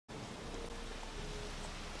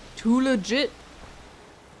Too legit.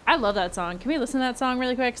 I love that song. Can we listen to that song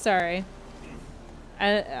really quick? Sorry.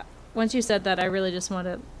 Once you said that, I really just want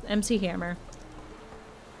to... MC Hammer.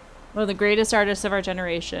 One of the greatest artists of our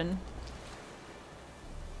generation.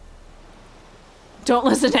 Don't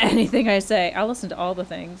listen to anything I say. I'll listen to all the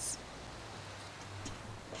things.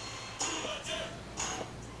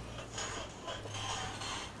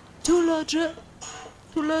 Too legit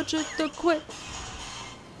to quit.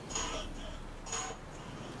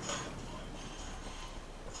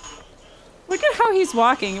 Look at how he's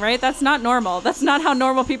walking, right? That's not normal. That's not how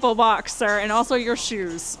normal people walk, sir. And also your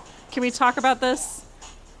shoes. Can we talk about this?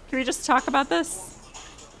 Can we just talk about this?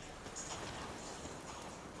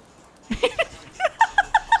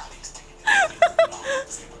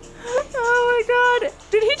 Oh my god.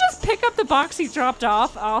 Did he just pick up the box he dropped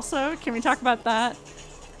off also? Can we talk about that?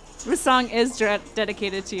 This song is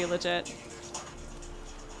dedicated to you, legit.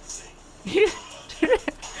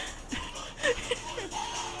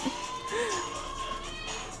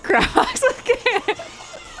 Crocs, okay.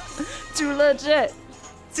 Too legit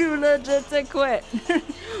to quit.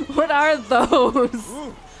 What are those?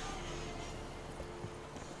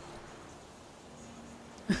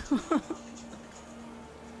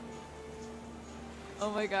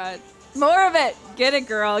 Oh my god. More of it! Get it,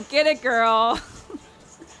 girl. Get it, girl.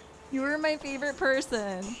 You were my favorite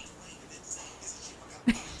person.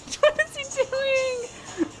 What is he doing?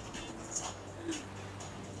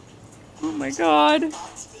 Oh my god.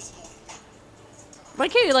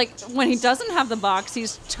 Like, hey, like, when he doesn't have the box,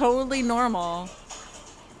 he's totally normal.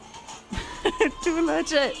 Too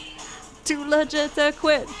legit to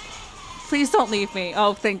quit. Please don't leave me.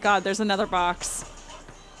 Oh, thank god, there's another box.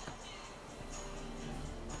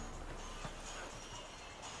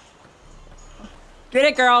 Get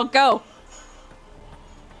it, girl, go.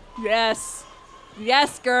 Yes.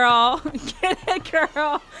 Yes, girl. Get it,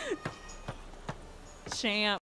 girl. Champ.